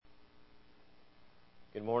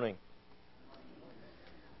Good morning.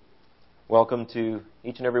 Welcome to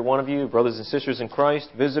each and every one of you, brothers and sisters in Christ,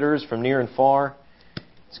 visitors from near and far.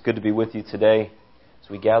 It's good to be with you today as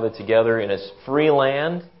we gather together in a free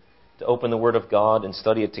land to open the Word of God and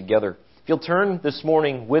study it together. If you'll turn this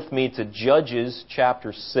morning with me to Judges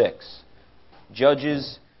chapter 6.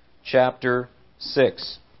 Judges chapter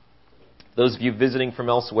 6. Those of you visiting from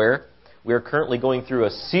elsewhere, we are currently going through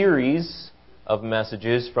a series of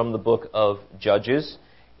messages from the book of Judges.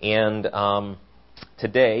 And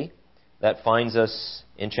today, that finds us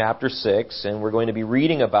in chapter 6, and we're going to be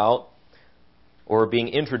reading about, or being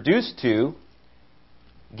introduced to,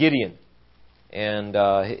 Gideon. And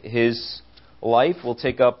his life will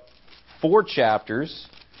take up 4 chapters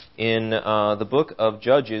in the book of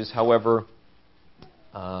Judges. However,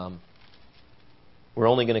 we're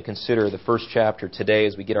only going to consider the first chapter today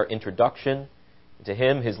as we get our introduction to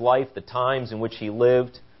him, his life, the times in which he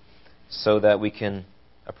lived, so that we can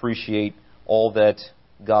appreciate all that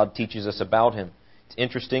God teaches us about him. It's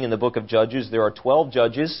interesting, in the book of Judges, there are 12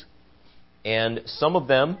 judges, and some of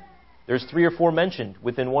them, there's 3 or 4 mentioned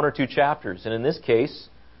within 1 or 2 chapters. And in this case,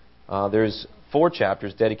 there's 4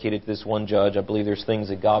 chapters dedicated to this one judge. I believe there's things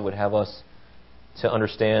that God would have us to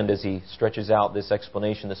understand as he stretches out this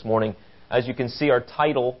explanation this morning. As you can see, our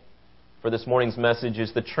title for this morning's message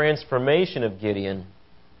is The Transformation of Gideon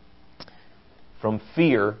from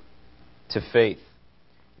Fear to Faith.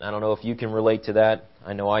 I don't know if you can relate to that.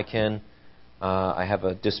 I know I can. I have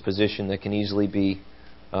a disposition that can easily be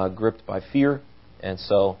gripped by fear. And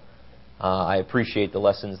so I appreciate the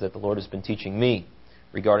lessons that the Lord has been teaching me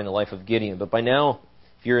regarding the life of Gideon. But by now,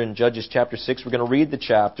 if you're in Judges chapter 6, we're going to read the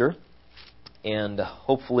chapter and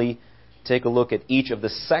hopefully take a look at each of the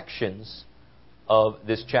sections of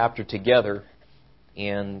this chapter together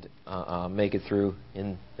and make it through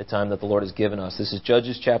in the time that the Lord has given us. This is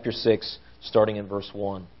Judges chapter 6, starting in verse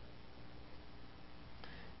 1.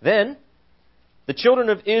 Then the children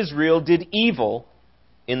of Israel did evil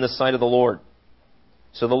in the sight of the Lord.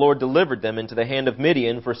 So the Lord delivered them into the hand of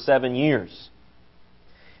Midian for 7 years.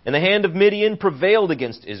 And the hand of Midian prevailed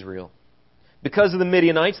against Israel. Because of the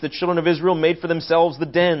Midianites, the children of Israel made for themselves the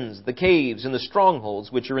dens, the caves, and the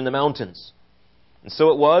strongholds which are in the mountains. And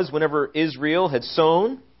so it was, whenever Israel had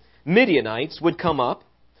sown, Midianites would come up,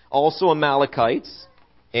 also Amalekites,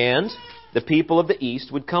 and the people of the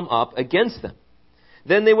east would come up against them.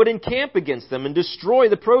 Then they would encamp against them and destroy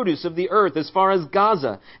the produce of the earth as far as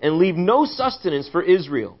Gaza, and leave no sustenance for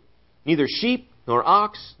Israel, neither sheep, nor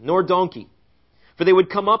ox, nor donkey. For they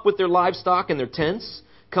would come up with their livestock and their tents,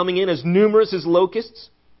 coming in as numerous as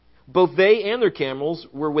locusts. Both they and their camels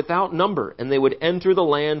were without number, and they would enter the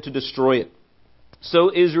land to destroy it.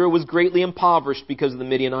 So Israel was greatly impoverished because of the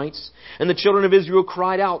Midianites, and the children of Israel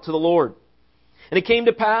cried out to the Lord. And it came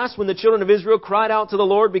to pass, when the children of Israel cried out to the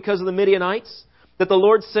Lord because of the Midianites, that the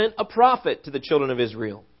Lord sent a prophet to the children of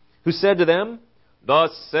Israel, who said to them,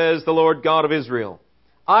 Thus says the Lord God of Israel,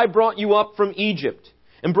 I brought you up from Egypt,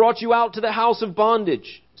 and brought you out to the house of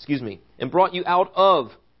bondage, and brought you out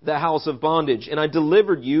of the house of bondage, and I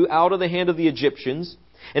delivered you out of the hand of the Egyptians,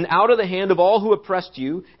 and out of the hand of all who oppressed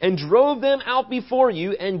you, and drove them out before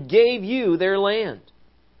you, and gave you their land.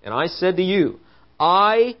 And I said to you,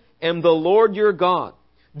 I am the Lord your God.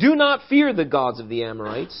 Do not fear the gods of the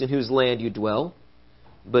Amorites, in whose land you dwell.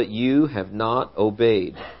 But you have not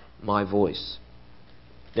obeyed my voice.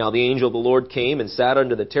 Now the angel of the Lord came and sat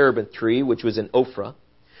under the terebinth tree, which was in Ophrah,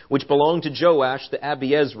 which belonged to Joash the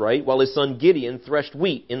Abiezrite, while his son Gideon threshed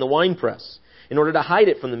wheat in the winepress, in order to hide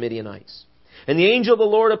it from the Midianites. And the angel of the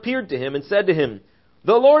Lord appeared to him and said to him,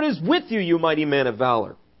 The Lord is with you, you mighty man of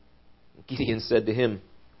valor. Gideon said to him,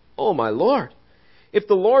 O my Lord, if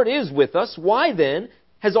the Lord is with us, why then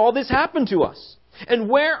has all this happened to us? And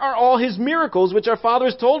where are all his miracles which our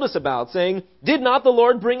fathers told us about, saying, Did not the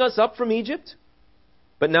Lord bring us up from Egypt?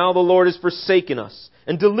 But now the Lord has forsaken us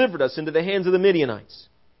and delivered us into the hands of the Midianites.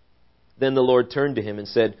 Then the Lord turned to him and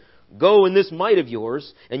said, Go in this might of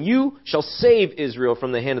yours, and you shall save Israel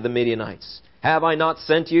from the hand of the Midianites. Have I not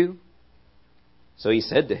sent you? So he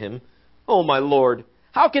said to him, O my Lord,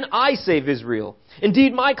 how can I save Israel?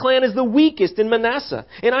 Indeed, my clan is the weakest in Manasseh,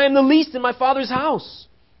 and I am the least in my father's house.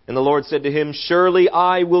 And the Lord said to him, Surely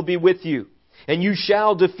I will be with you, and you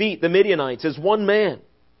shall defeat the Midianites as one man.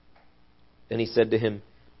 Then he said to him,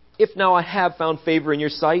 If now I have found favor in your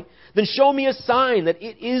sight, then show me a sign that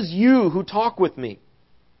it is you who talk with me.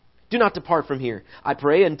 Do not depart from here, I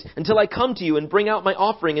pray, until I come to you and bring out my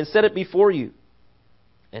offering and set it before you.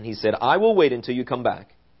 And he said, I will wait until you come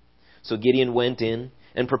back. So Gideon went in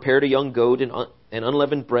and prepared a young goat and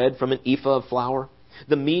unleavened bread from an ephah of flour.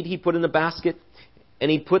 The meat he put in a basket, and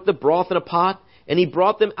he put the broth in a pot, And he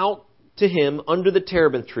brought them out to him under the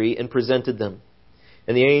terebinth tree and presented them.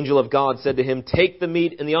 And the angel of God said to him, "Take the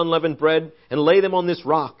meat and the unleavened bread and lay them on this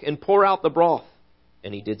rock and pour out the broth."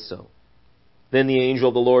 And he did so. Then the angel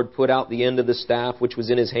of the Lord put out the end of the staff which was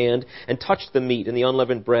in his hand and touched the meat and the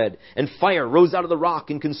unleavened bread. And fire rose out of the rock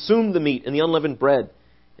and consumed the meat and the unleavened bread.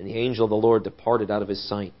 And the angel of the Lord departed out of his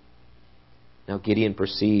sight. Now Gideon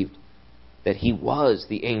perceived that he was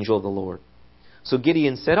the angel of the Lord. So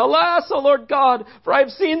Gideon said, "Alas, O Lord God, for I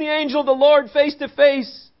have seen the angel of the Lord face to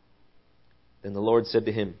face." Then the Lord said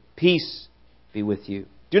to him, "Peace be with you.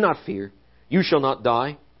 Do not fear. You shall not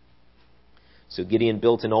die." So Gideon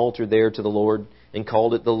built an altar there to the Lord and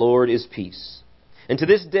called it, "The Lord is Peace." And to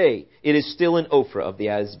this day it is still in Ophrah of the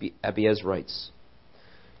Abiezrites.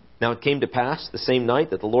 Now it came to pass the same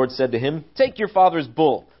night that the Lord said to him, "Take your father's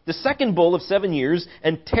bull, the second bull of 7 years,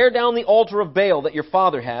 and tear down the altar of Baal that your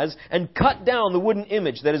father has, and cut down the wooden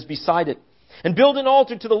image that is beside it. And build an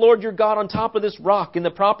altar to the Lord your God on top of this rock in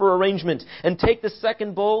the proper arrangement. And take the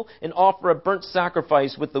second bull and offer a burnt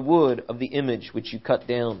sacrifice with the wood of the image which you cut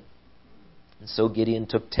down." And so Gideon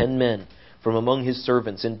took 10 men from among his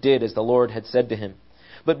servants and did as the Lord had said to him.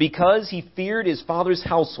 But because he feared his father's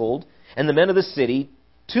household and the men of the city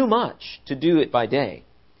too much to do it by day,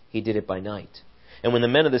 he did it by night. And when the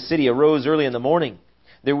men of the city arose early in the morning,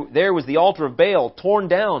 there was the altar of Baal torn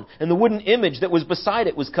down, and the wooden image that was beside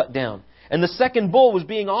it was cut down. And the second bull was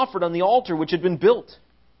being offered on the altar which had been built.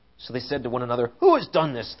 So they said to one another, "Who has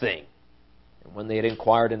done this thing?" And when they had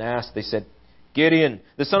inquired and asked, they said, "Gideon,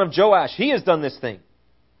 the son of Joash, he has done this thing."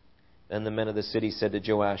 Then the men of the city said to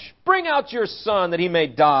Joash, "Bring out your son that he may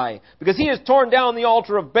die, because he has torn down the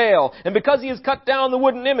altar of Baal, and because he has cut down the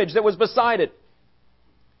wooden image that was beside it."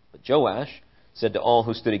 But Joash said to all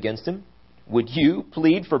who stood against him, "Would you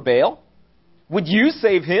plead for Baal? Would you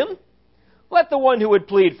save him? Let the one who would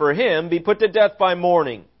plead for him be put to death by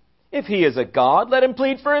morning. If he is a god, let him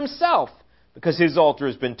plead for himself, because his altar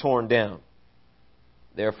has been torn down."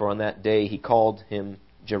 Therefore on that day he called him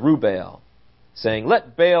Jerubbaal, saying,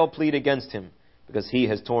 "Let Baal plead against him, because he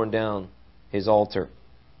has torn down his altar."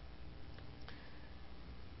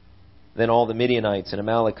 Then all the Midianites and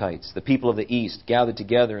Amalekites, the people of the east, gathered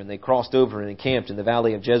together, and they crossed over and encamped in the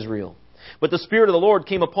valley of Jezreel. But the Spirit of the Lord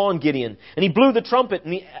came upon Gideon, and he blew the trumpet,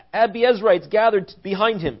 and the Abiezrites gathered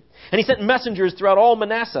behind him. And he sent messengers throughout all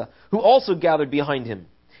Manasseh, who also gathered behind him.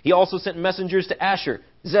 He also sent messengers to Asher,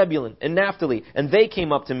 Zebulun, and Naphtali, and they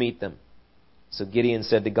came up to meet them. So Gideon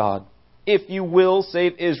said to God, "If you will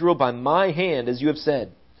save Israel by my hand, as you have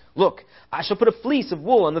said, look, I shall put a fleece of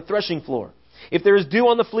wool on the threshing floor. If there is dew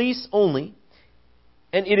on the fleece only,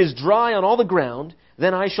 and it is dry on all the ground,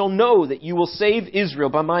 then I shall know that you will save Israel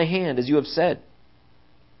by my hand, as you have said."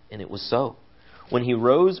 And it was so. When he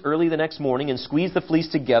rose early the next morning and squeezed the fleece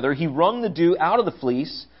together, he wrung the dew out of the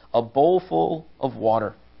fleece, a bowlful of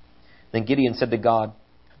water. Then Gideon said to God,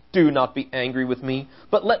 "Do not be angry with me,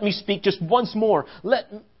 but let me speak just once more.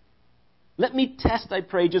 Let me test, I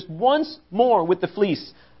pray, just once more with the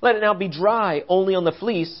fleece. Let it now be dry only on the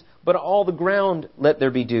fleece, but all the ground let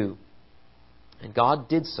there be dew." And God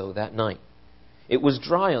did so that night. It was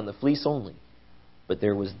dry on the fleece only, but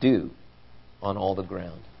there was dew on all the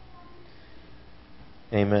ground.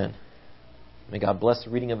 Amen. May God bless the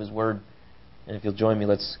reading of His Word. And if you'll join me,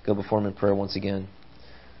 let's go before Him in prayer once again.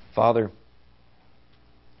 Father,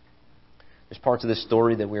 there's parts of this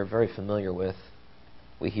story that we are very familiar with.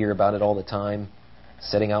 We hear about it all the time,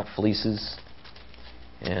 setting out fleeces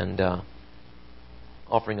and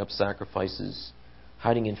offering up sacrifices,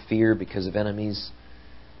 hiding in fear because of enemies.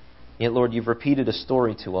 Yet, Lord, you've repeated a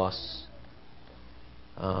story to us,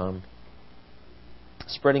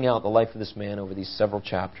 spreading out the life of this man over these several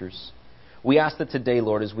chapters. We ask that today,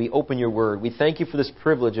 Lord, as we open your word, we thank you for this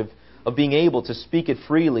privilege of being able to speak it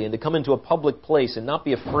freely and to come into a public place and not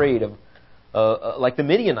be afraid of, like the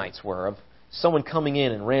Midianites were, of someone coming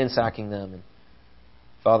in and ransacking them. And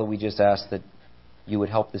Father, we just ask that you would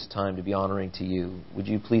help this time to be honoring to you. Would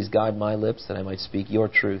you please guide my lips that I might speak your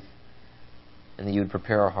truth, and that you would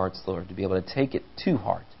prepare our hearts, Lord, to be able to take it to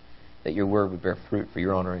heart, that your word would bear fruit for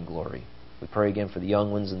your honor and glory. We pray again for the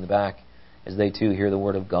young ones in the back, as they too hear the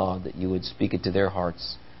word of God, that you would speak it to their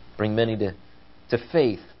hearts. Bring many to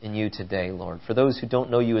faith in you today, Lord. For those who don't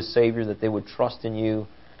know you as Savior, that they would trust in you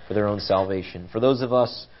for their own salvation. For those of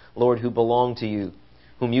us, Lord, who belong to you,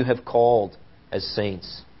 whom you have called as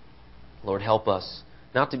saints, Lord, help us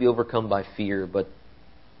not to be overcome by fear, but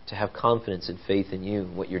to have confidence and faith in you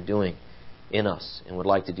and what you're doing in us and would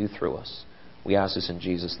like to do through us. We ask this in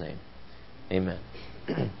Jesus' name. Amen.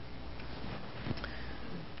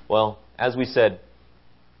 Well, as we said,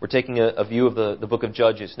 we're taking a view of the book of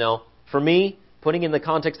Judges. Now, for me, putting in the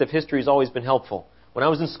context of history has always been helpful. When I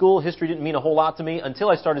was in school, history didn't mean a whole lot to me until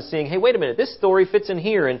I started seeing, hey, wait a minute, this story fits in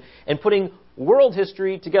here. And putting world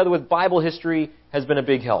history together with Bible history has been a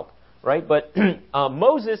big help, right? But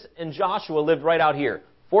Moses and Joshua lived right out here.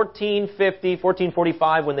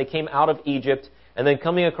 1445 when they came out of Egypt. And then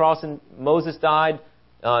coming across, and Moses died.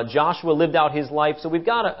 Joshua lived out his life. So we've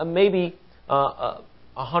got maybe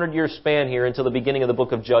 100-year span here until the beginning of the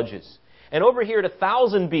book of Judges. And over here at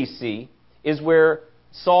 1000 BC is where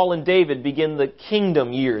Saul and David begin the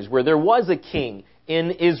kingdom years, where there was a king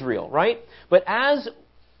in Israel, right? But as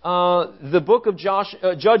the book of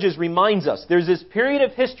Judges reminds us, there's this period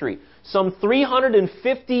of history, some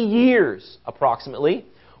 350 years approximately,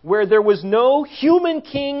 where there was no human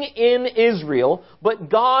king in Israel, but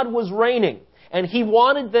God was reigning. And He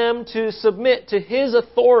wanted them to submit to His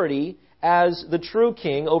authority as the true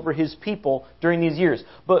king over His people during these years.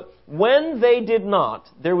 But when they did not,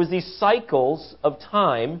 there was these cycles of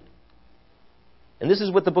time, and this is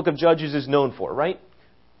what the book of Judges is known for, right?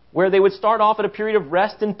 Where they would start off at a period of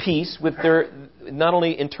rest and peace with their, not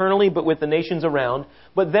only internally, but with the nations around.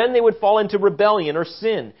 But then they would fall into rebellion or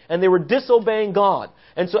sin, and they were disobeying God.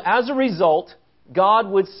 And so as a result, God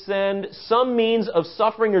would send some means of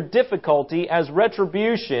suffering or difficulty as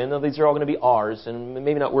retribution. Now, these are all going to be ours, and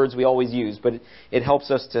maybe not words we always use, but it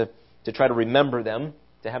helps us to try to remember them,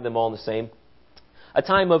 to have them all in the same. A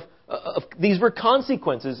time of these were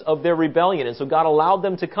consequences of their rebellion, and so God allowed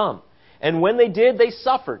them to come. And when they did, they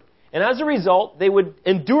suffered. And as a result, they would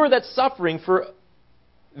endure that suffering for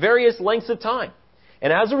various lengths of time.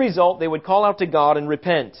 And as a result, they would call out to God and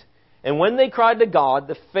repent. And when they cried to God,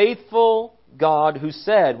 the faithful God who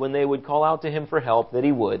said when they would call out to Him for help that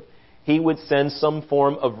He would send some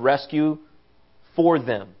form of rescue for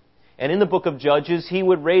them. And in the book of Judges, He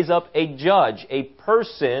would raise up a judge, a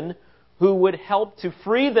person who would help to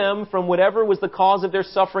free them from whatever was the cause of their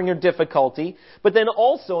suffering or difficulty. But then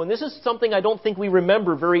also, and this is something I don't think we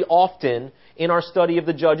remember very often in our study of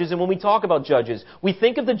the Judges, and when we talk about Judges, we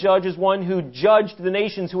think of the judge as one who judged the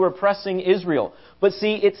nations who were oppressing Israel. But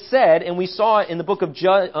see, it said, and we saw it in the book of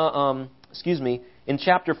in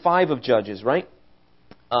chapter 5 of Judges, right?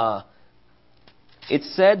 It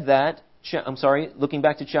said that, looking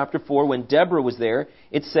back to chapter 4, when Deborah was there,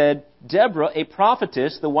 it said, Deborah, a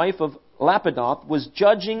prophetess, the wife of Lapidoth, was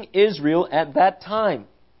judging Israel at that time.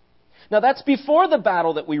 Now that's before the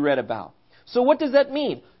battle that we read about. So what does that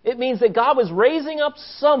mean? It means that God was raising up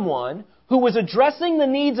someone who was addressing the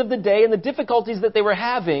needs of the day and the difficulties that they were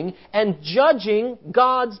having and judging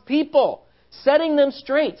God's people. Setting them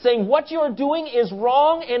straight, saying what you're doing is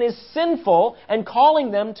wrong and is sinful, and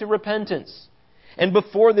calling them to repentance. And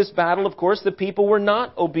before this battle, of course, the people were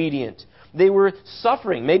not obedient. They were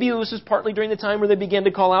suffering. Maybe this was partly during the time where they began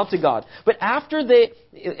to call out to God. But after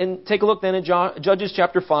and take a look then at Judges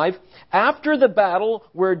chapter 5, after the battle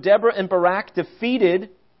where Deborah and Barak defeated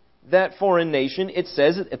that foreign nation, it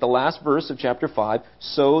says at the last verse of chapter 5,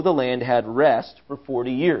 so the land had rest for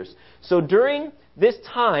 40 years. So during this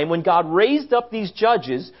time when God raised up these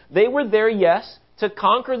judges, they were there, yes, to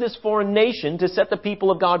conquer this foreign nation, to set the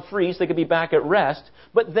people of God free so they could be back at rest.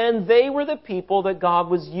 But then they were the people that God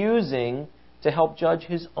was using to help judge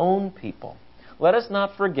His own people. Let us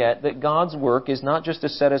not forget that God's work is not just to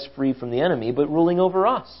set us free from the enemy, but ruling over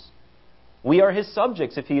us. We are His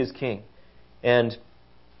subjects if He is king. And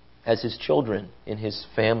as His children in His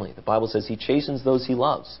family, the Bible says He chastens those He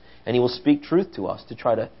loves. And He will speak truth to us to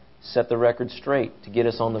try to set the record straight, to get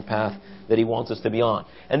us on the path that He wants us to be on.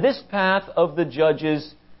 And this path of the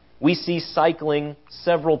judges we see cycling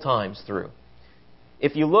several times through.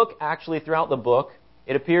 If you look actually throughout the book,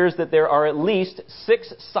 it appears that there are at least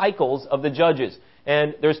 6 cycles of the judges.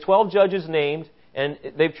 And there's 12 judges named, and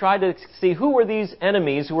they've tried to see who were these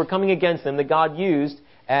enemies who were coming against them that God used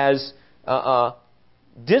as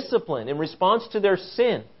discipline in response to their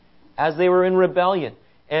sin as they were in rebellion.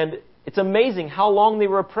 And it's amazing how long they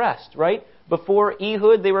were oppressed, right? Before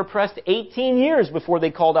Ehud, they were oppressed 18 years before they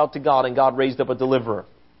called out to God and God raised up a deliverer.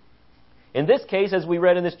 In this case, as we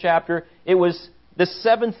read in this chapter, it was the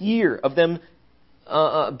 7th year of them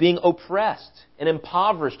being oppressed and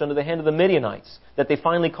impoverished under the hand of the Midianites that they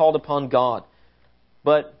finally called upon God.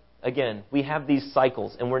 But again, we have these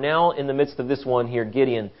cycles, and we're now in the midst of this one here,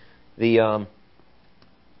 Gideon, I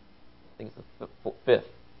think it's the 5th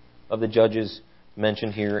of the judges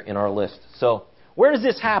mentioned here in our list. So, where does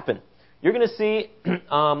this happen? You're going to see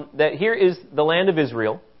that here is the land of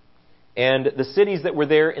Israel, and the cities that were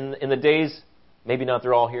there in the days, maybe not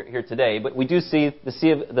they're all here today, but we do see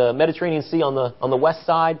the Mediterranean Sea on the west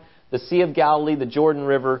side, the Sea of Galilee, the Jordan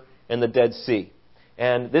River, and the Dead Sea.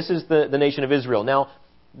 And this is the nation of Israel. Now,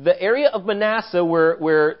 the area of Manasseh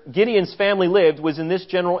where Gideon's family lived was in this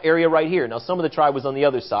general area right here. Now, some of the tribe was on the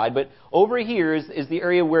other side, but over here is the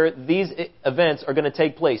area where these events are going to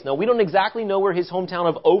take place. Now, we don't exactly know where his hometown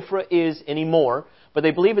of Ophrah is anymore, but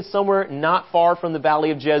they believe it's somewhere not far from the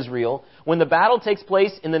valley of Jezreel. When the battle takes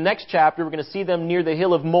place in the next chapter, we're going to see them near the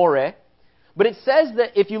hill of Moreh. But it says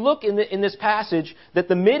that if you look in this passage, that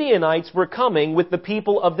the Midianites were coming with the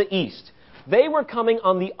people of the east. They were coming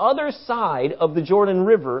on the other side of the Jordan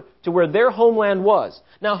River to where their homeland was.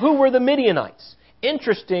 Now, who were the Midianites?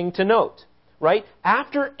 Interesting to note, right?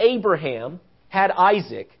 After Abraham had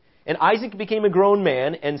Isaac, and Isaac became a grown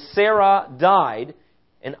man, and Sarah died,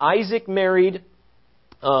 and Isaac married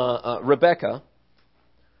Rebekah,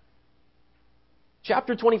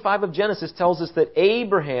 chapter 25 of Genesis tells us that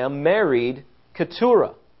Abraham married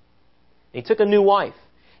Keturah. He took a new wife.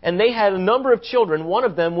 And they had a number of children. One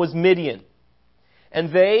of them was Midian.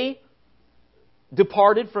 And they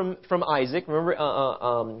departed from Isaac.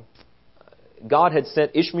 Remember, God had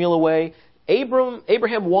sent Ishmael away.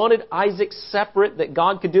 Abraham wanted Isaac separate, that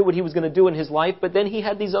God could do what he was going to do in his life. But then he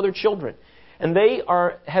had these other children. And they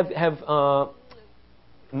have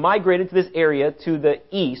migrated to this area to the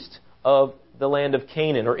east of the land of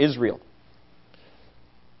Canaan, or Israel.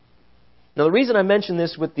 Now, the reason I mention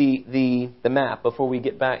this with the map before we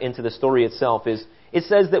get back into the story itself is it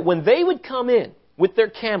says that when they would come in with their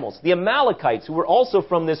camels, the Amalekites, who were also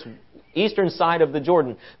from this eastern side of the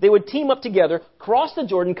Jordan, they would team up together, cross the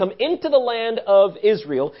Jordan, come into the land of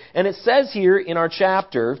Israel. And it says here in our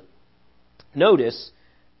chapter, notice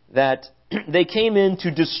that they came in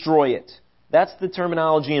to destroy it. That's the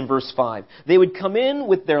terminology in verse 5. They would come in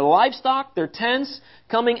with their livestock, their tents,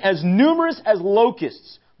 coming as numerous as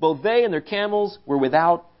locusts. Both they and their camels were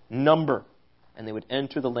without number. And they would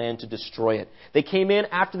enter the land to destroy it. They came in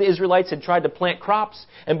after the Israelites had tried to plant crops,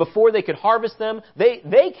 and before they could harvest them,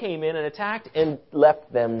 they came in and attacked and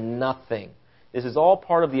left them nothing. This is all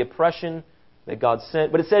part of the oppression that God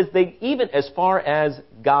sent. But it says they even as far as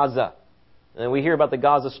Gaza. And we hear about the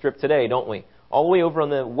Gaza Strip today, don't we? All the way over on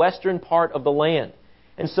the western part of the land.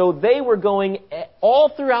 And so they were going all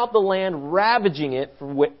throughout the land, ravaging it for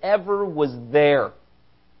whatever was there.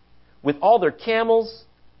 With all their camels,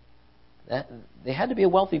 they had to be a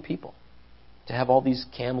wealthy people to have all these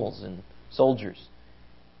camels and soldiers.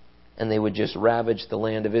 And they would just ravage the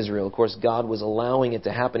land of Israel. Of course, God was allowing it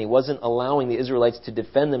to happen. He wasn't allowing the Israelites to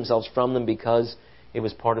defend themselves from them because it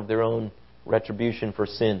was part of their own retribution for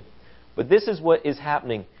sin. But this is what is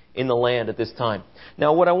happening in the land at this time.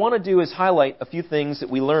 Now, what I want to do is highlight a few things that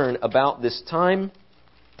we learn about this time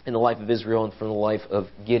in the life of Israel and from the life of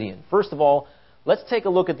Gideon. First of all, let's take a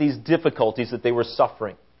look at these difficulties that they were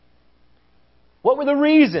suffering. What were the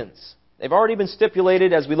reasons? They've already been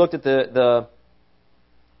stipulated as we looked at the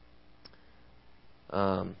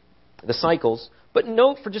cycles. But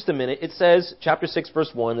note for just a minute, it says, chapter 6,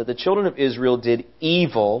 verse 1, that the children of Israel did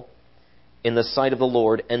evil in the sight of the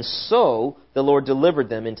Lord, and so the Lord delivered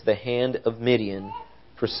them into the hand of Midian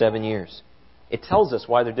for 7 years. It tells us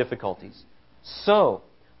why their difficulties. So,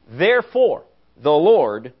 therefore, the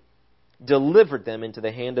Lord delivered them into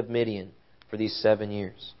the hand of Midian for these 7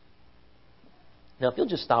 years. Now, if you'll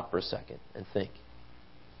just stop for a second and think.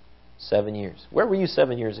 7 years. Where were you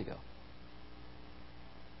 7 years ago?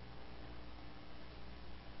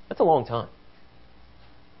 That's a long time.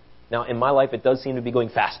 Now, in my life, it does seem to be going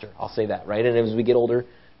faster. I'll say that, right? And as we get older,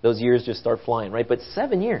 those years just start flying, right? But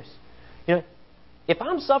 7 years. You know, if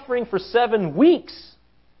I'm suffering for 7 weeks,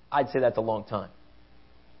 I'd say that's a long time.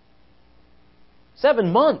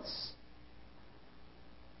 7 months.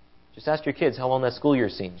 Just ask your kids how long that school year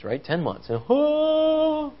seems, right? 10 months. And,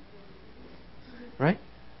 oh, right?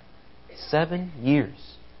 7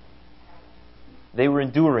 years. They were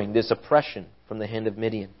enduring this oppression from the hand of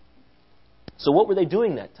Midian. So what were they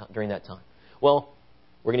doing during that time? Well,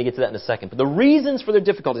 we're going to get to that in a second. But the reasons for their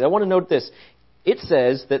difficulties, I want to note this. It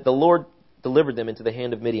says that the Lord delivered them into the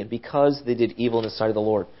hand of Midian because they did evil in the sight of the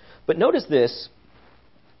Lord. But notice this.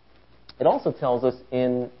 It also tells us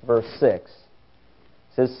in verse 6.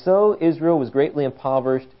 It says, so Israel was greatly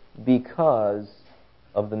impoverished because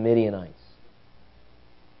of the Midianites.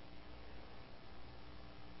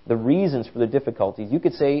 The reasons for their difficulties, you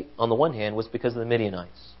could say, on the one hand, was because of the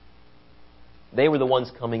Midianites. They were the ones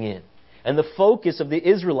coming in. And the focus of the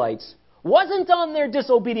Israelites wasn't on their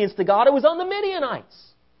disobedience to God, it was on the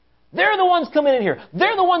Midianites. They're the ones coming in here.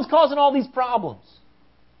 They're the ones causing all these problems.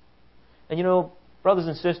 And you know, brothers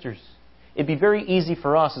and sisters, it'd be very easy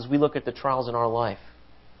for us as we look at the trials in our life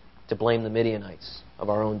to blame the Midianites of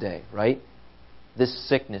our own day, right? This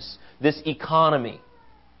sickness, this economy,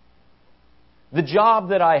 the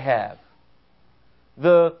job that I have,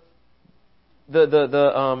 the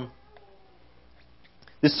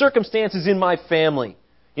circumstances in my family.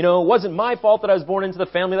 You know, it wasn't my fault that I was born into the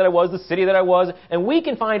family that I was, the city that I was. And we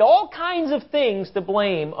can find all kinds of things to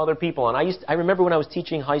blame other people on. I remember when I was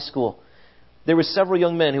teaching high school, there were several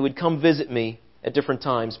young men who would come visit me at different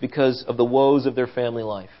times because of the woes of their family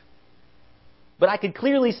life. But I could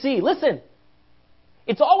clearly see, listen,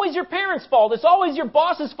 it's always your parents' fault. It's always your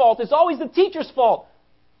boss's fault. It's always the teacher's fault.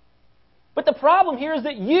 But the problem here is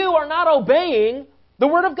that you are not obeying the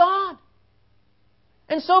Word of God.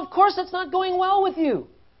 And so, of course, it's not going well with you.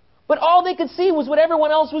 But all they could see was what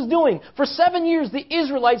everyone else was doing. For 7 years, the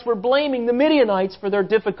Israelites were blaming the Midianites for their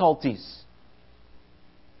difficulties.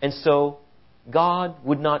 And so, God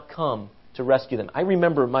would not come to rescue them. I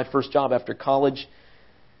remember my first job after college,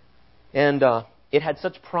 and it had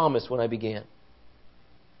such promise when I began.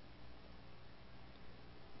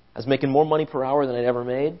 I was making more money per hour than I'd ever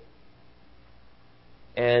made.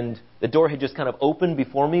 And the door had just kind of opened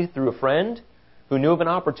before me through a friend who knew of an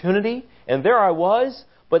opportunity. And there I was.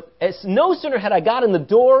 But no sooner had I got in the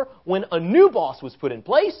door when a new boss was put in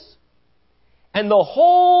place. And the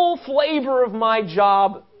whole flavor of my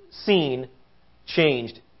job scene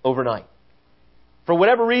changed overnight. For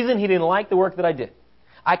whatever reason, he didn't like the work that I did.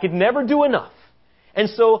 I could never do enough. And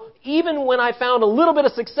so even when I found a little bit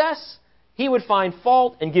of success, he would find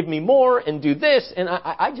fault and give me more and do this. And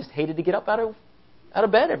I just hated to get up out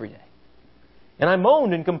of bed every day. And I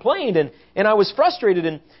moaned and complained and I was frustrated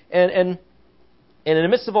and in the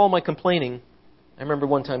midst of all my complaining, I remember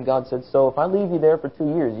one time God said, so if I leave you there for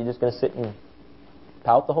 2 years, you're just going to sit and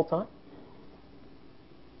pout the whole time?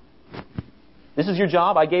 This is your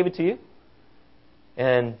job. I gave it to you.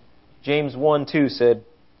 And James 1:2 said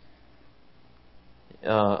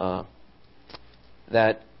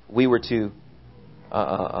that we were to...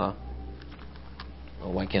 why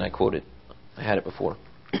can't I quote it? I had it before.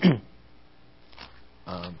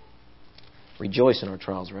 Rejoice in our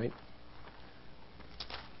trials, right?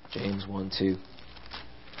 James 1:2.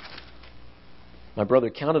 My brother,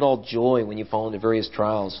 count it all joy when you fall into various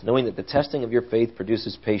trials, knowing that the testing of your faith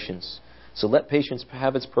produces patience. So let patience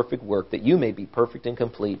have its perfect work, that you may be perfect and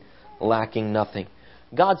complete, lacking nothing.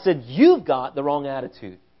 God said, you've got the wrong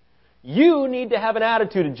attitude. You need to have an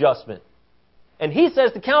attitude adjustment. And He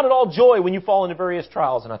says to count it all joy when you fall into various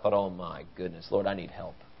trials. And I thought, oh my goodness, Lord, I need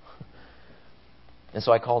help. And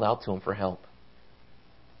so I called out to Him for help.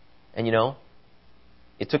 And you know,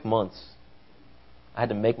 it took months. I had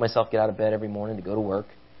to make myself get out of bed every morning to go to work.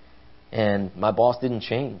 And my boss didn't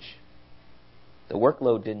change. The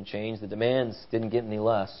workload didn't change. The demands didn't get any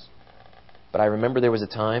less. But I remember there was a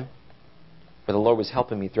time where the Lord was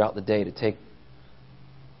helping me throughout the day to take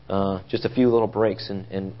just a few little breaks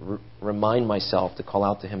and remind myself to call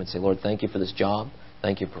out to Him and say, Lord, thank you for this job.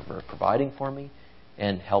 Thank you for providing for me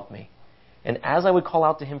and help me. And as I would call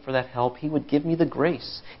out to Him for that help, He would give me the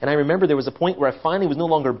grace. And I remember there was a point where I finally was no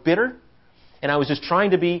longer bitter, and I was just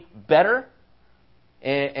trying to be better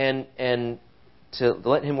and to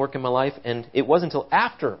let Him work in my life. And it wasn't until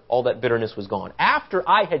after all that bitterness was gone, after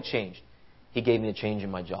I had changed, He gave me a change in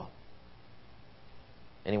my job.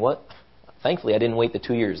 And what? Thankfully, I didn't wait the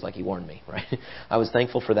 2 years like He warned me, right? I was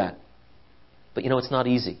thankful for that. But you know, it's not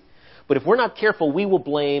easy. But if we're not careful, we will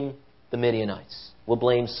blame the Midianites. We'll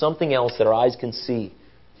blame something else that our eyes can see.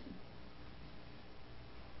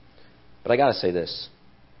 But I got to say this.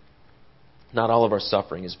 Not all of our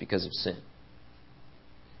suffering is because of sin.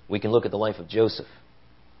 We can look at the life of Joseph,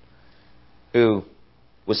 who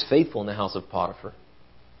was faithful in the house of Potiphar.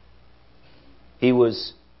 He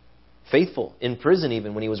was faithful in prison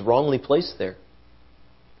even when he was wrongly placed there.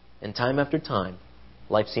 And time after time,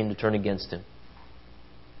 life seemed to turn against him.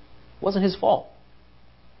 It wasn't his fault.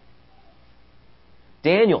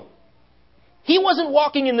 Daniel, he wasn't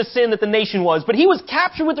walking in the sin that the nation was, but he was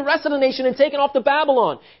captured with the rest of the nation and taken off to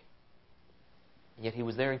Babylon. And yet he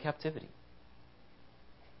was there in captivity.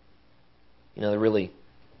 You know, they're really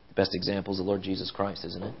the best examples of the Lord Jesus Christ,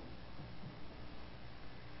 isn't it?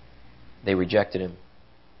 They rejected Him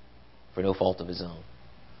for no fault of His own.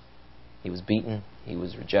 He was beaten, He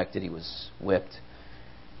was rejected, He was whipped.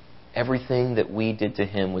 Everything that we did to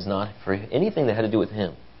Him was not for anything that had to do with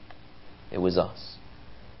Him. It was us.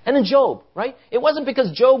 And then Job, right? It wasn't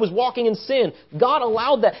because Job was walking in sin. God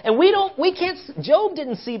allowed that. And Job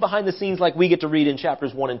didn't see behind the scenes like we get to read in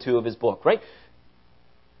chapters 1 and 2 of his book, right?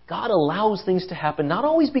 God allows things to happen, not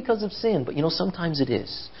always because of sin, but you know, sometimes it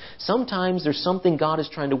is. Sometimes there's something God is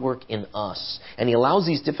trying to work in us. And He allows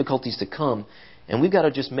these difficulties to come. And we've got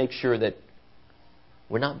to just make sure that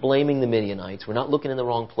we're not blaming the Midianites. We're not looking in the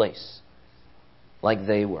wrong place like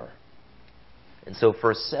they were. And so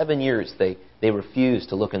for 7 years, they refused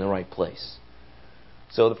to look in the right place.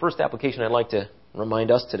 So the first application I'd like to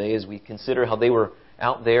remind us today as we consider how they were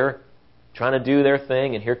out there trying to do their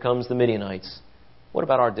thing, and here comes the Midianites. What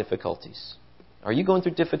about our difficulties? Are you going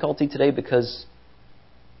through difficulty today because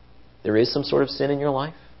there is some sort of sin in your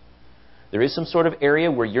life? There is some sort of area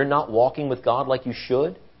where you're not walking with God like you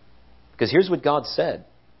should? Because here's what God said,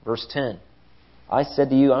 verse 10. I said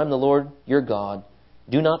to you, I'm the Lord your God.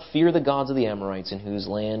 Do not fear the gods of the Amorites in whose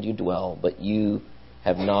land you dwell, but you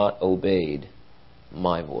have not obeyed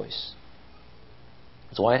my voice.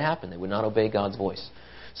 That's why it happened. They would not obey God's voice.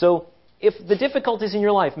 So if the difficulties in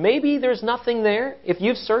your life, maybe there's nothing there. If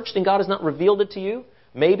you've searched and God has not revealed it to you,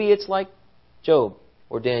 maybe it's like Job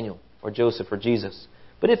or Daniel or Joseph or Jesus.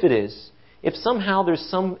 But if it is, if somehow there's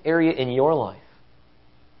some area in your life,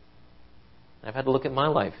 I've had to look at my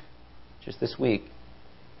life just this week,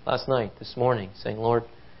 last night, this morning, saying, Lord,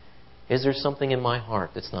 is there something in my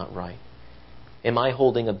heart that's not right? Am I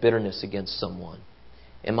holding a bitterness against someone?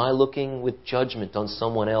 Am I looking with judgment on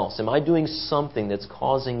someone else? Am I doing something that's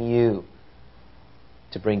causing you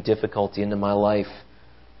to bring difficulty into my life?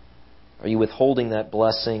 Are you withholding that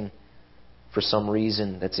blessing for some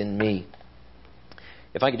reason that's in me?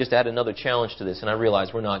 If I could just add another challenge to this, and I realize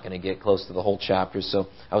we're not going to get close to the whole chapter, so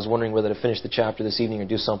I was wondering whether to finish the chapter this evening or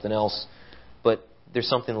do something else. But there's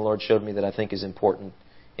something the Lord showed me that I think is important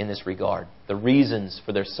in this regard. The reasons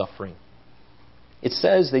for their suffering. It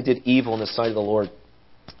says they did evil in the sight of the Lord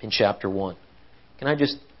in chapter 1. Can I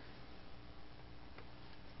just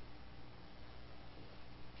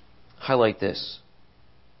highlight this?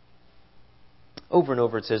 Over and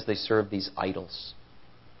over it says they served these idols.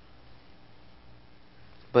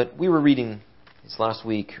 But we were reading this last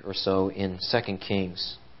week or so in 2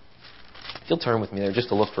 Kings. If you'll turn with me there just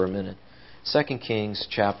to look for a minute. 2 Kings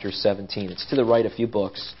chapter 17. It's to the right a few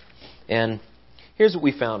books. And here's what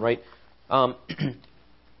we found, right? My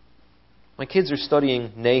kids are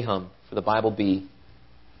studying Nahum for the Bible Bee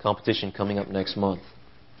competition coming up next month.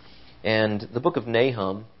 And the book of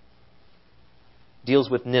Nahum deals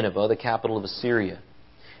with Nineveh, the capital of Assyria.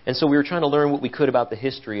 And so we were trying to learn what we could about the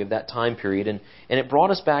history of that time period. And it brought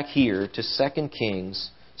us back here to 2 Kings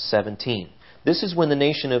 17. This is when the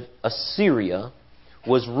nation of Assyria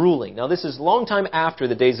was ruling. Now this is a long time after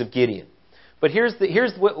the days of Gideon. But here's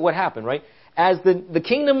what happened, right? As the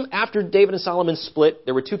kingdom after David and Solomon split,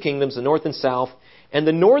 there were two kingdoms, the north and south. And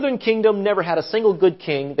the northern kingdom never had a single good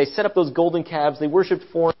king. They set up those golden calves. They worshipped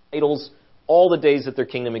foreign idols all the days that their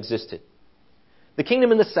kingdom existed. The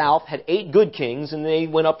kingdom in the south had 8 good kings, and they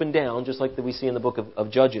went up and down, just like we see in the book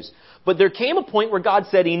of Judges. But there came a point where God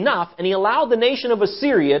said enough, and He allowed the nation of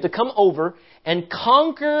Assyria to come over and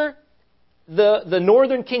conquer the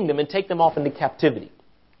northern kingdom and take them off into captivity.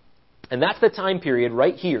 And that's the time period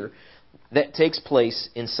right here that takes place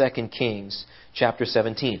in 2 Kings chapter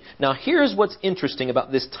 17. Now here's what's interesting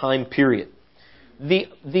about this time period.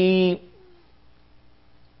 The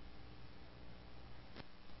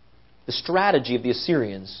strategy of the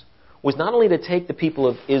Assyrians was not only to take the people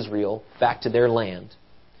of Israel back to their land,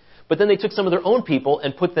 but then they took some of their own people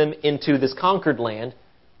and put them into this conquered land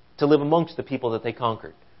to live amongst the people that they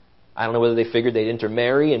conquered. I don't know whether they figured they'd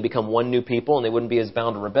intermarry and become one new people and they wouldn't be as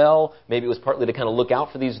bound to rebel. Maybe it was partly to kind of look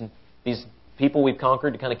out for these people we've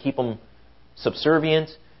conquered, to kind of keep them subservient.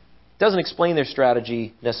 It doesn't explain their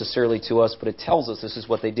strategy necessarily to us, but it tells us this is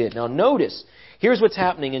what they did. Now notice, here's what's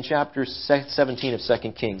happening in chapter 17 of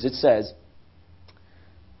 2 Kings. It says,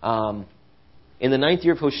 in the 9th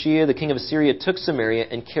year of Hoshea, the king of Assyria took Samaria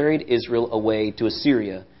and carried Israel away to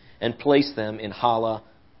Assyria and placed them in Hala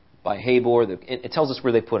by Habor. It tells us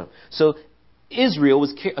where they put them. So Israel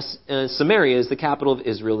was Samaria is the capital of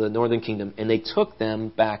Israel, the northern kingdom, and they took them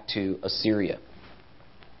back to Assyria.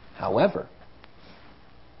 However,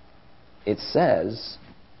 it says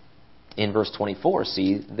in verse 24,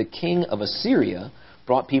 see, the king of Assyria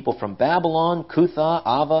brought people from Babylon, Cutha,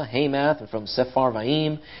 Ava, Hamath, and from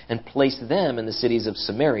Sepharvaim, and placed them in the cities of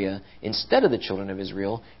Samaria instead of the children of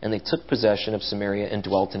Israel, and they took possession of Samaria and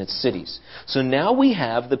dwelt in its cities. So now we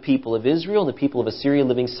have the people of Israel and the people of Assyria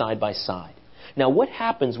living side by side. Now what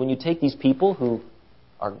happens when you take these people who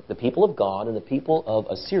are the people of God and the people of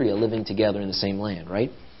Assyria living together in the same land,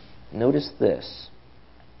 right? Notice this.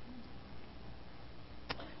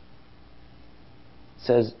 It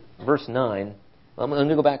says, verse 9, I'm going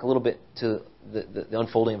to go back a little bit to the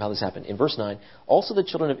unfolding of how this happened. In verse 9, also the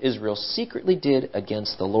children of Israel secretly did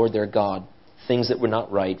against the Lord their God things that were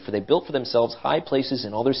not right, for they built for themselves high places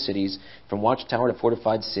in all their cities, from watchtower to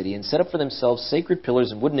fortified city, and set up for themselves sacred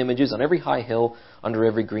pillars and wooden images on every high hill under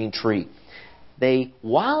every green tree.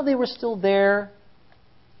 While they were still there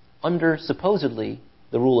under supposedly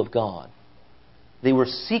the rule of God, they were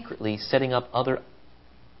secretly setting up other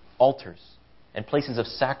altars and places of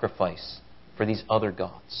sacrifice for these other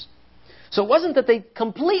gods. So it wasn't that they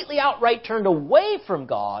completely outright turned away from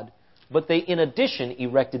God, but they, in addition,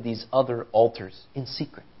 erected these other altars in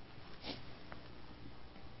secret.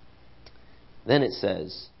 Then it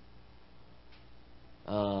says,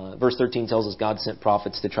 verse 13 tells us God sent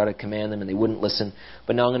prophets to try to command them, and they wouldn't listen.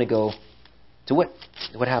 But now I'm going to go to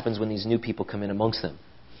what happens when these new people come in amongst them.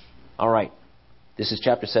 All right. This is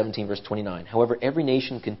chapter 17, verse 29. However, every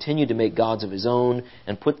nation continued to make gods of his own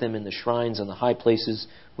and put them in the shrines on the high places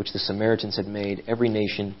which the Samaritans had made, every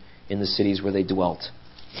nation in the cities where they dwelt.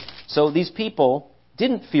 So these people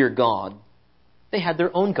didn't fear God. They had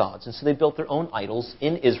their own gods, and so they built their own idols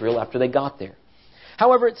in Israel after they got there.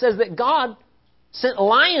 However, it says that God sent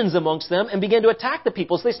lions amongst them and began to attack the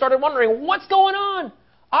people. So they started wondering, what's going on?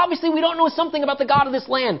 Obviously, we don't know something about the God of this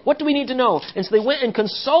land. What do we need to know? And so they went and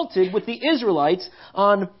consulted with the Israelites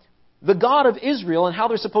on the God of Israel and how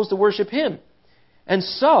they're supposed to worship Him. And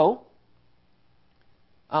so,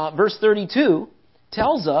 verse 32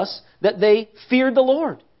 tells us that they feared the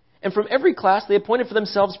Lord. And from every class they appointed for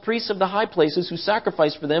themselves priests of the high places who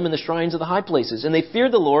sacrificed for them in the shrines of the high places. And they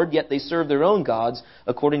feared the Lord, yet they served their own gods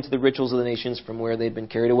according to the rituals of the nations from where they'd been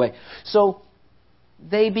carried away. So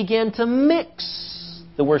they began to mix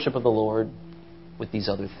the worship of the Lord with these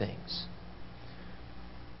other things.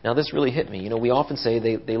 Now this really hit me. We often say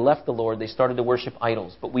they left the Lord, they started to worship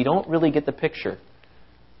idols, but we don't really get the picture.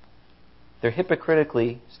 They're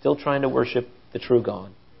hypocritically still trying to worship the true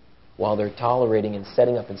God while they're tolerating and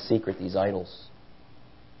setting up in secret these idols.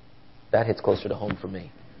 That hits closer to home for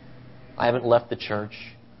me. I haven't left the church.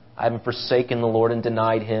 I haven't forsaken the Lord and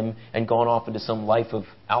denied Him and gone off into some life of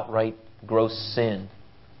outright gross sin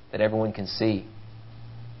that everyone can see.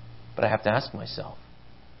 But I have to ask myself,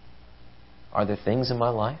 are there things in my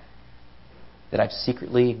life that I've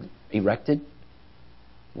secretly erected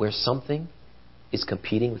where something is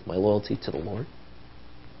competing with my loyalty to the Lord?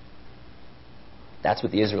 That's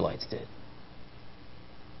what the Israelites did.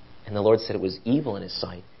 And the Lord said it was evil in His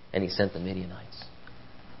sight, and He sent the Midianites.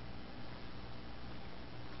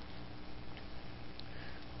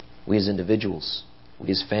 We as individuals,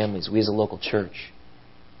 we as families, we as a local church,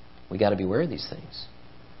 we got to be aware of these things.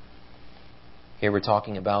 Here we're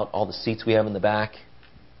talking about all the seats we have in the back.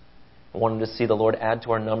 I wanted to see the Lord add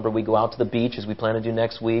to our number. We go out to the beach as we plan to do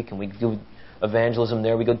next week, and we do evangelism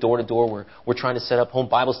there. We go door to door. We're trying to set up home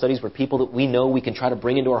Bible studies where people that we know we can try to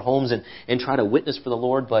bring into our homes and try to witness for the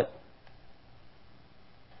Lord. But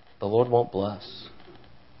the Lord won't bless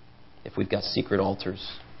if we've got secret altars.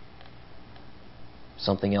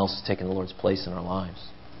 Something else is taking the Lord's place in our lives.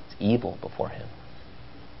 It's evil before Him.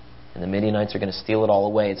 And the Midianites are going to steal it all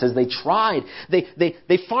away. It says they tried.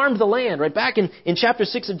 They farmed the land. Right back in chapter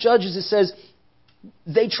 6 of Judges, it says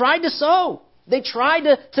they tried to sow. They tried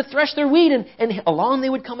to thresh their wheat, and along they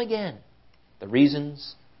would come again. The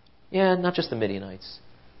reasons? Yeah, not just the Midianites,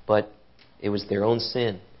 but it was their own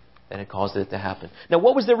sin that had caused it to happen. Now,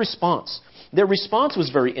 what was their response? Their response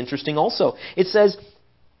was very interesting also. It says,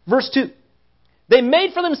 verse 2, they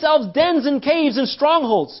made for themselves dens and caves and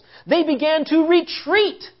strongholds. They began to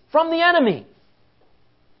retreat from the enemy.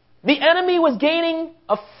 The enemy was gaining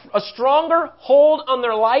a stronger hold on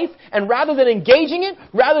their life, and rather than engaging it,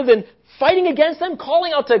 rather than fighting against them,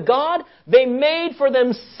 calling out to God, they made for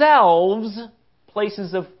themselves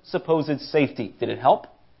places of supposed safety. Did it help?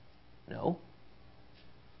 No.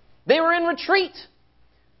 They were in retreat.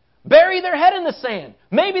 Bury their head in the sand.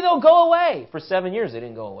 Maybe they'll go away. For 7 years, they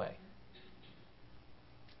didn't go away.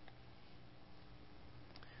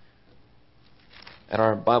 At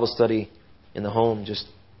our Bible study in the home just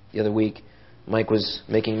the other week, Mike was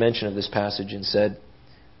making mention of this passage and said,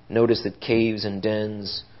 notice that caves and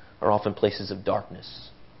dens are often places of darkness.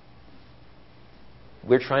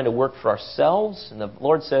 We're trying to work for ourselves, and the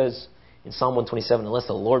Lord says in Psalm 127, unless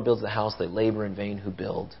the Lord builds the house, they labor in vain who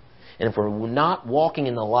build. And if we're not walking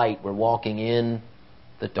in the light, we're walking in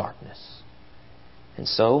the darkness. And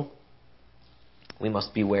so, we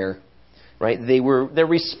must beware. Right? Their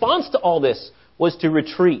response to all this was to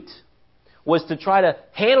retreat, was to try to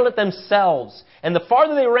handle it themselves. And the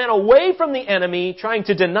farther they ran away from the enemy, trying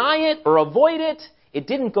to deny it or avoid it, it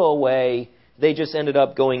didn't go away. They just ended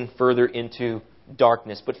up going further into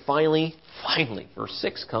darkness. But finally, verse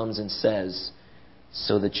 6 comes and says,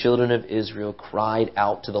 so the children of Israel cried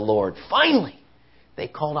out to the Lord. Finally, they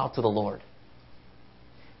called out to the Lord.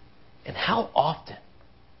 And how often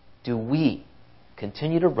do we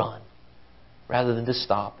continue to run rather than to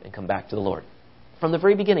stop and come back to the Lord? From the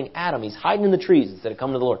very beginning, Adam, he's hiding in the trees instead of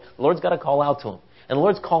coming to the Lord. The Lord's got to call out to him. And the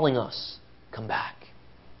Lord's calling us. Come back.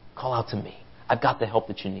 Call out to me. I've got the help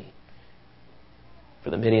that you need.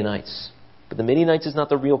 For the Midianites. But the Midianites is not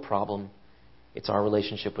the real problem. It's our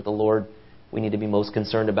relationship with the Lord we need to be most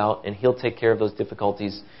concerned about. And He'll take care of those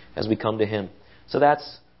difficulties as we come to Him. So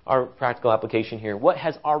that's our practical application here. What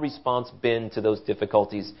has our response been to those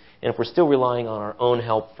difficulties? And if we're still relying on our own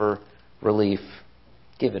help for relief,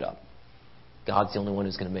 give it up. God's the only one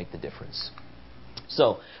who's going to make the difference.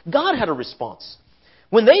 So, God had a response.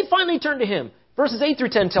 When they finally turned to Him, verses 8 through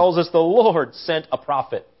 10 tells us the Lord sent a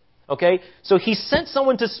prophet. Okay? So He sent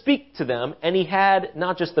someone to speak to them, and He had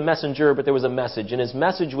not just the messenger, but there was a message. And His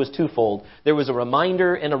message was twofold. There was a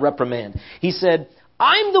reminder and a reprimand. He said,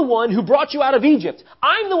 I'm the one who brought you out of Egypt.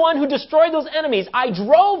 I'm the one who destroyed those enemies. I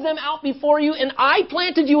drove them out before you, and I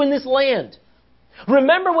planted you in this land.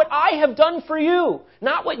 Remember what I have done for you.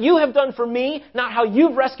 Not what you have done for me. Not how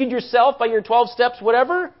you've rescued yourself by your 12 steps,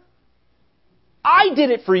 whatever. I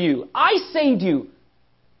did it for you. I saved you.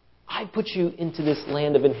 I put you into this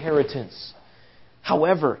land of inheritance.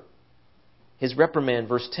 However, His reprimand,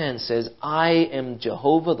 verse 10, says, I am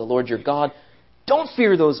Jehovah, the Lord your God. Don't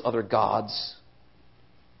fear those other gods.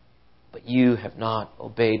 But you have not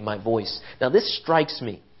obeyed my voice. Now this strikes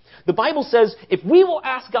me. The Bible says if we will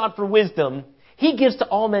ask God for wisdom, He gives to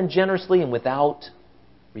all men generously and without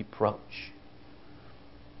reproach.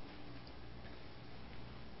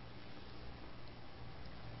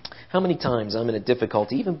 How many times I'm in a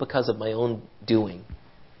difficulty, even because of my own doing,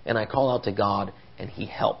 and I call out to God and He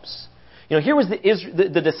helps. You know, here was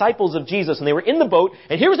the disciples of Jesus, and they were in the boat,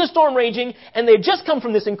 and here was the storm raging, and they had just come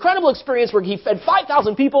from this incredible experience where He fed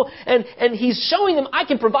 5,000 people, and He's showing them, I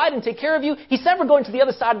can provide and take care of you. He said we're going to the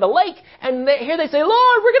other side of the lake, and here they say,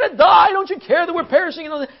 Lord, we're going to die. Don't you care that we're perishing?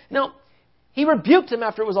 No, He rebuked them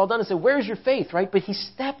after it was all done and said, where's your faith, right? But He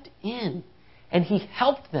stepped in, and He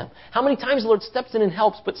helped them. How many times the Lord steps in and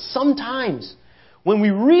helps? But sometimes, when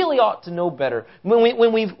we really ought to know better, when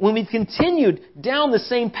we've continued down the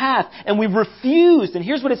same path and we've refused, and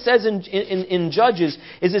here's what it says in Judges,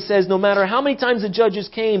 is it says, no matter how many times the judges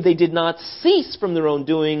came, they did not cease from their own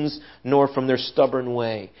doings, nor from their stubborn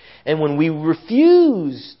way. And when we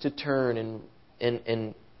refuse to turn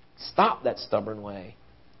and stop that stubborn way,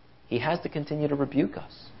 He has to continue to rebuke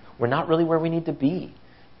us. We're not really where we need to be.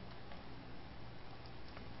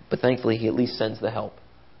 But thankfully, He at least sends the help.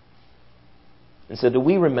 And so do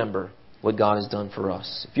we remember what God has done for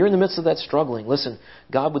us? If you're in the midst of that struggling, listen,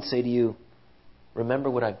 God would say to you, remember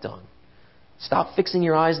what I've done. Stop fixing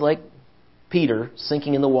your eyes like Peter,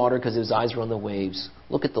 sinking in the water because his eyes were on the waves.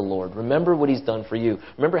 Look at the Lord. Remember what He's done for you.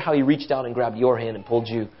 Remember how He reached out and grabbed your hand and pulled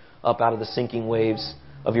you up out of the sinking waves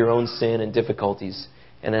of your own sin and difficulties.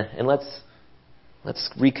 And let's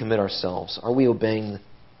recommit ourselves. Are we obeying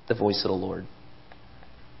the voice of the Lord?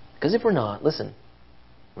 Because if we're not, listen,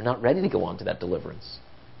 we're not ready to go on to that deliverance.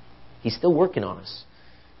 He's still working on us.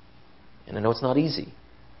 And I know it's not easy,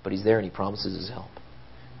 but He's there and He promises His help.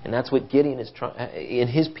 And that's what Gideon is trying, and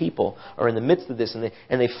his people are in the midst of this, and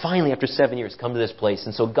they finally, after 7 years, come to this place.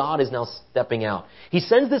 And so God is now stepping out. He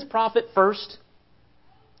sends this prophet first,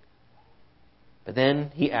 but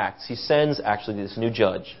then He acts. He sends, actually, this new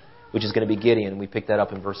judge, which is going to be Gideon. We pick that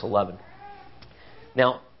up in verse 11.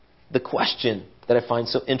 Now, the question that I find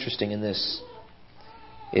so interesting in this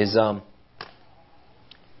is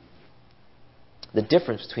the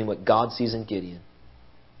difference between what God sees in Gideon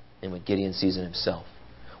and what Gideon sees in himself.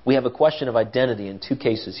 We have a question of identity in two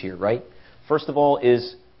cases here, right? First of all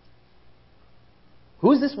is,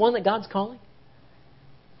 who is this one that God's calling?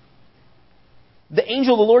 The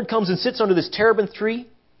angel of the Lord comes and sits under this terebinth tree,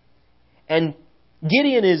 and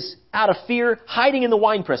Gideon is out of fear, hiding in the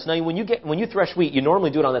winepress. Now, when you thresh wheat, you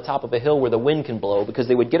normally do it on the top of a hill where the wind can blow, because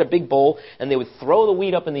they would get a big bowl and they would throw the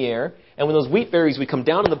wheat up in the air. And when those wheat berries would come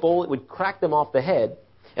down in the bowl, it would crack them off the head.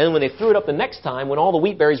 And then when they threw it up the next time, when all the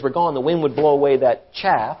wheat berries were gone, the wind would blow away that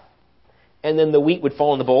chaff. And then the wheat would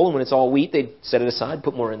fall in the bowl. And when it's all wheat, they'd set it aside,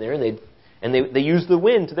 put more in there, and they used the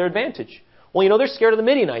wind to their advantage. Well, they're scared of the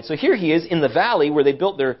Midianites. So here he is in the valley where they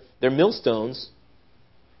built their millstones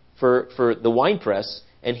for the winepress.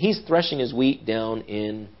 And he's threshing his wheat down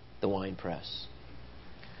in the winepress.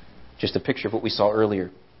 Just a picture of what we saw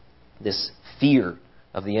earlier. This fear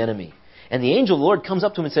of the enemy. And the angel of the Lord comes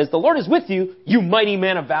up to him and says, the Lord is with you, you mighty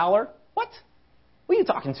man of valor. What? Who are you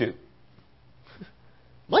talking to?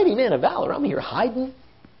 Mighty man of valor. I'm here hiding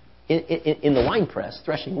in the winepress,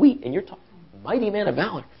 threshing wheat, and you're talking mighty man of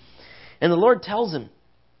valor. And the Lord tells him,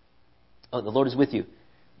 the Lord is with you.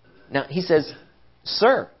 Now, he says,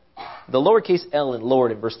 sir. The lowercase l in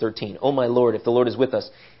Lord in verse 13. Oh, my Lord, if the Lord is with us.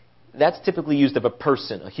 that's typically used of a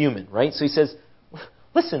person, a human, right? So he says,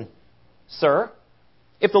 listen, sir,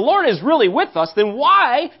 if the Lord is really with us, then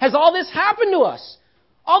why has all this happened to us?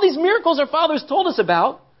 All these miracles our fathers told us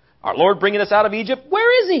about, our Lord bringing us out of Egypt,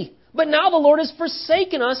 where is He? But now the Lord has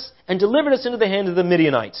forsaken us and delivered us into the hand of the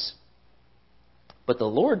Midianites. But the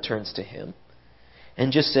Lord turns to him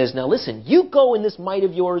and just says, now listen, you go in this might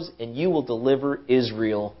of yours and you will deliver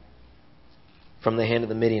Israel from the hand of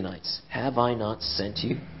the Midianites. Have I not sent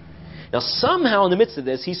you? Now somehow in the midst of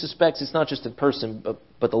this, he suspects it's not just a person,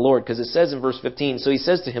 but the Lord, because it says in verse 15, so he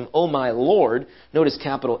says to him, "O my Lord," notice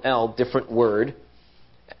capital L, different word,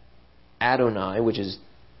 Adonai, which is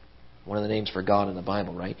one of the names for God in the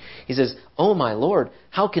Bible, right? He says, "Oh my Lord,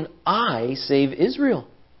 how can I save Israel?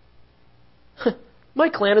 My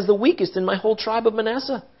clan is the weakest in my whole tribe of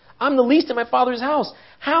Manasseh. I'm the least in my father's house.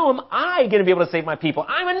 How am I going to be able to save my people?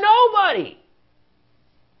 I'm a nobody."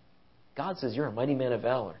 God says, "You're a mighty man of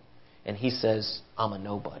valor." And he says, "I'm a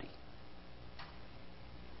nobody."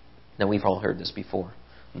 Now we've all heard this before.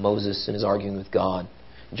 Moses in his arguing with God.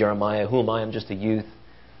 Jeremiah, "Who am I? I'm just a youth."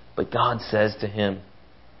 But God says to him,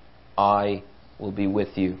 "I will be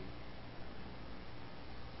with you."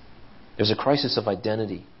 There's a crisis of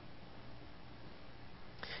identity.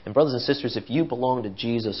 And brothers and sisters, if you belong to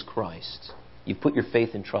Jesus Christ, you've put your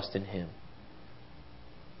faith and trust in Him.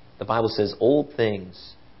 The Bible says, old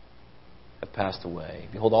things have passed away.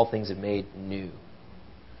 Behold, all things have made new.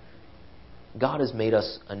 God has made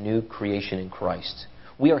us a new creation in Christ.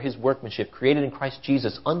 We are His workmanship, created in Christ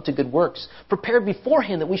Jesus unto good works, prepared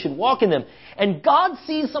beforehand that we should walk in them. And God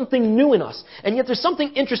sees something new in us. And yet there's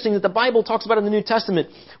something interesting that the Bible talks about in the New Testament,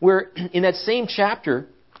 where in that same chapter,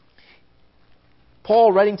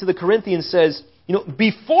 Paul, writing to the Corinthians, says,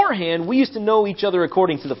 beforehand we used to know each other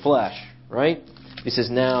according to the flesh, right? He says,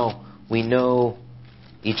 now we know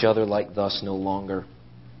each other like thus no longer.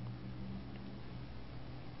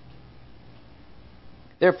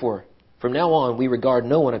 Therefore, from now on, we regard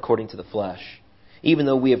no one according to the flesh. Even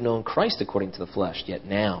though we have known Christ according to the flesh, yet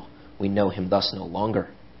now we know Him thus no longer.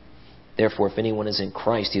 Therefore, if anyone is in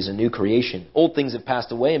Christ, he is a new creation. Old things have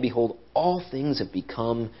passed away, and behold, all things have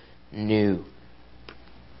become new.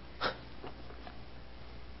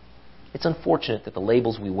 It's unfortunate that the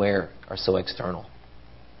labels we wear are so external.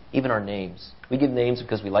 Even our names. We give names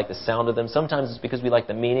because we like the sound of them. Sometimes it's because we like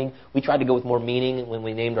the meaning. We tried to go with more meaning when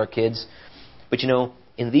we named our kids. But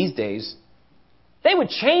in these days, they would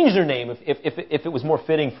change their name if it was more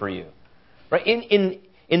fitting for you. Right?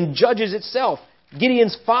 In Judges itself,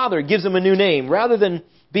 Gideon's father gives him a new name. Rather than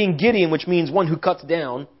being Gideon, which means one who cuts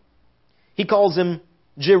down, he calls him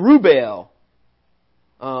Jerubbaal.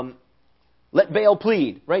 Let Baal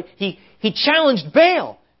plead, right? He challenged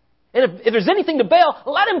Baal. And if there's anything to Baal,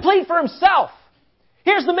 let him plead for himself.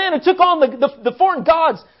 Here's the man who took on the foreign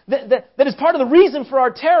gods that is part of the reason for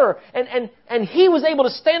our terror. And he was able to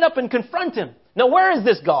stand up and confront him. Now where is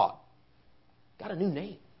this God? Got a new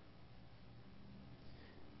name.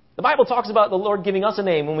 The Bible talks about the Lord giving us a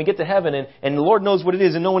name when we get to heaven. And the Lord knows what it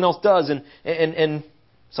is and no one else does. And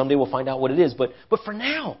someday we'll find out what it is. But for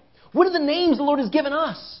now, what are the names the Lord has given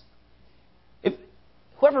us? If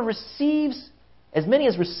whoever receives, as many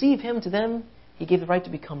as receive Him, to them He gave the right to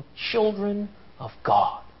become children of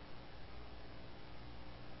God.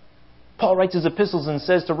 Paul writes his epistles and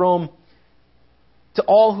says to Rome, to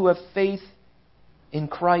all who have faith in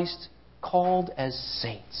Christ, called as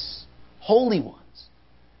saints, holy ones.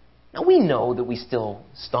 Now we know that we still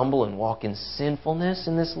stumble and walk in sinfulness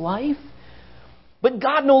in this life, but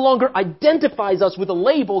God no longer identifies us with a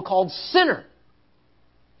label called sinner.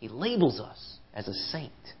 He labels us as a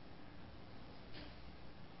saint.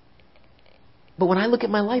 But when I look at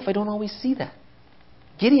my life, I don't always see that.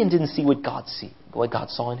 Gideon didn't see what God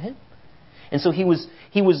saw in him. And so he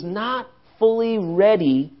was not fully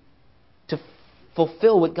ready to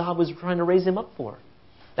fulfill what God was trying to raise him up for.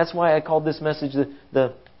 That's why I called this message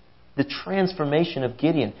the transformation of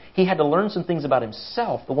Gideon. He had to learn some things about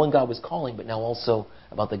himself, the one God was calling, but now also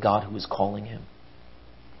about the God who was calling him.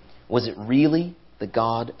 Was it really the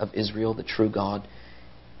God of Israel, the true God?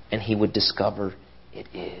 And he would discover it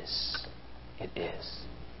is. It is.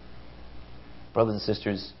 Brothers and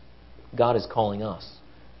sisters, God is calling us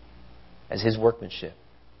as His workmanship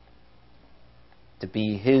to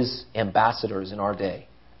be His ambassadors in our day.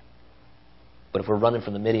 But if we're running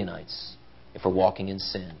from the Midianites, if we're walking in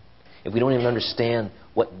sin, if we don't even understand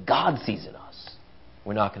what God sees in us,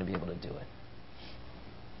 we're not going to be able to do it.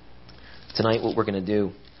 Tonight, what we're going to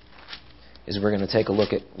do is we're going to take a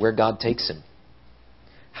look at where God takes him.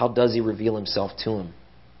 How does He reveal Himself to him?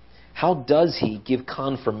 How does He give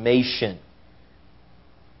confirmation?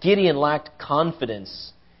 Gideon lacked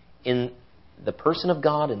confidence in the person of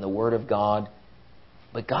God, in the Word of God.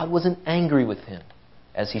 But God wasn't angry with him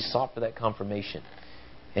as he sought for that confirmation.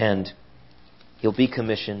 And he'll be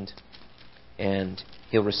commissioned, and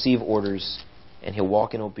he'll receive orders, and he'll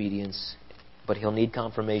walk in obedience, but he'll need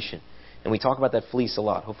confirmation. And we talk about that fleece a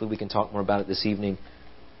lot. Hopefully we can talk more about it this evening.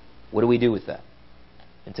 What do we do with that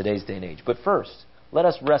in today's day and age? But first, let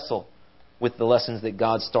us wrestle with the lessons that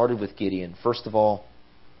God started with Gideon. First of all,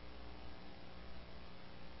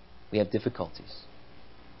 we have difficulties.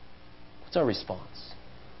 What's our response?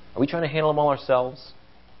 Are we trying to handle them all ourselves?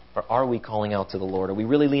 Or are we calling out to the Lord? Are we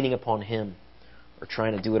really leaning upon Him? Or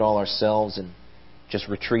trying to do it all ourselves and just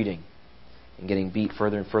retreating and getting beat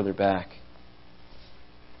further and further back?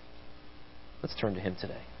 Let's turn to Him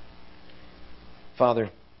today.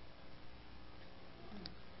 Father,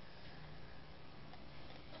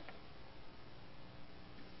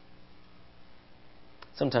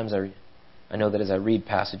 sometimes I know that as I read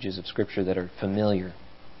passages of Scripture that are familiar,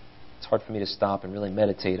 it's hard for me to stop and really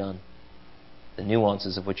meditate on the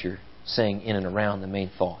nuances of what you're saying in and around the main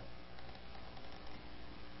thought.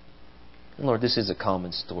 And Lord, this is a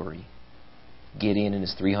common story. Gideon and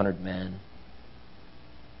his 300 men.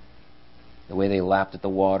 The way they lapped at the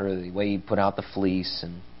water, the way he put out the fleece,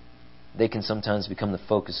 and they can sometimes become the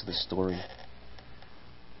focus of the story.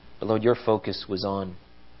 But Lord, your focus was on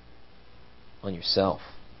yourself.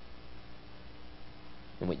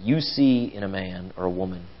 And what you see in a man or a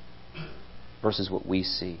woman versus what we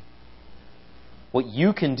see. What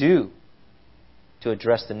you can do to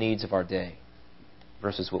address the needs of our day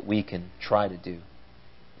versus what we can try to do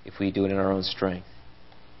if we do it in our own strength.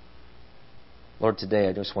 Lord, today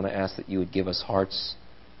I just want to ask that you would give us hearts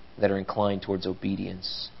that are inclined towards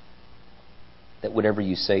obedience. That whatever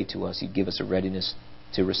you say to us, you'd give us a readiness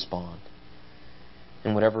to respond.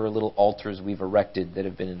 And whatever little altars we've erected that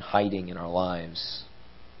have been in hiding in our lives,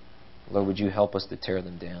 Lord, would you help us to tear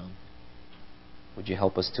them down? Would you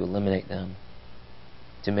help us to eliminate them?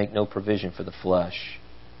 To make no provision for the flesh,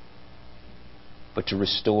 but to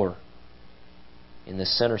restore in the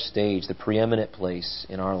center stage, the preeminent place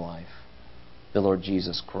in our life, the Lord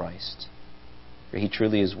Jesus Christ. For He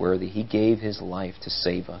truly is worthy. He gave His life to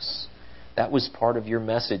save us. That was part of your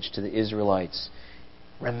message to the Israelites.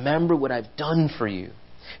 Remember what I've done for you.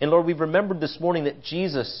 And Lord, we've remembered this morning that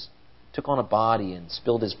Jesus took on a body and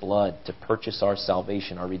spilled His blood to purchase our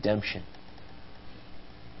salvation, our redemption.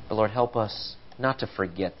 But Lord, help us not to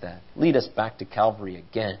forget that. Lead us back to Calvary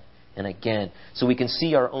again and again so we can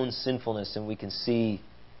see our own sinfulness and we can see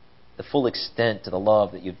the full extent to the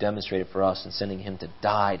love that you've demonstrated for us in sending Him to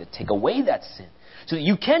die, to take away that sin, so that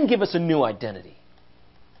you can give us a new identity.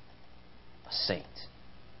 A saint,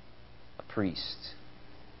 a priest,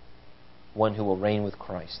 one who will reign with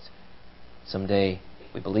Christ someday,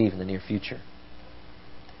 we believe, in the near future.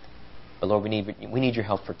 But Lord, we need your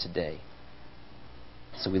help for today.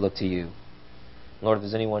 So we look to you. Lord, if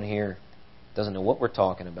there's anyone here who doesn't know what we're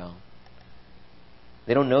talking about,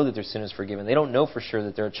 they don't know that their sin is forgiven, they don't know for sure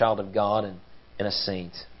that they're a child of God and a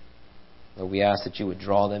saint, Lord, we ask that you would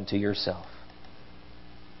draw them to yourself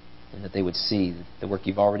and that they would see the work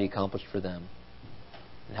you've already accomplished for them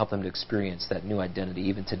and help them to experience that new identity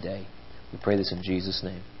even today. We pray this in Jesus'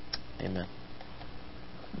 name. Amen.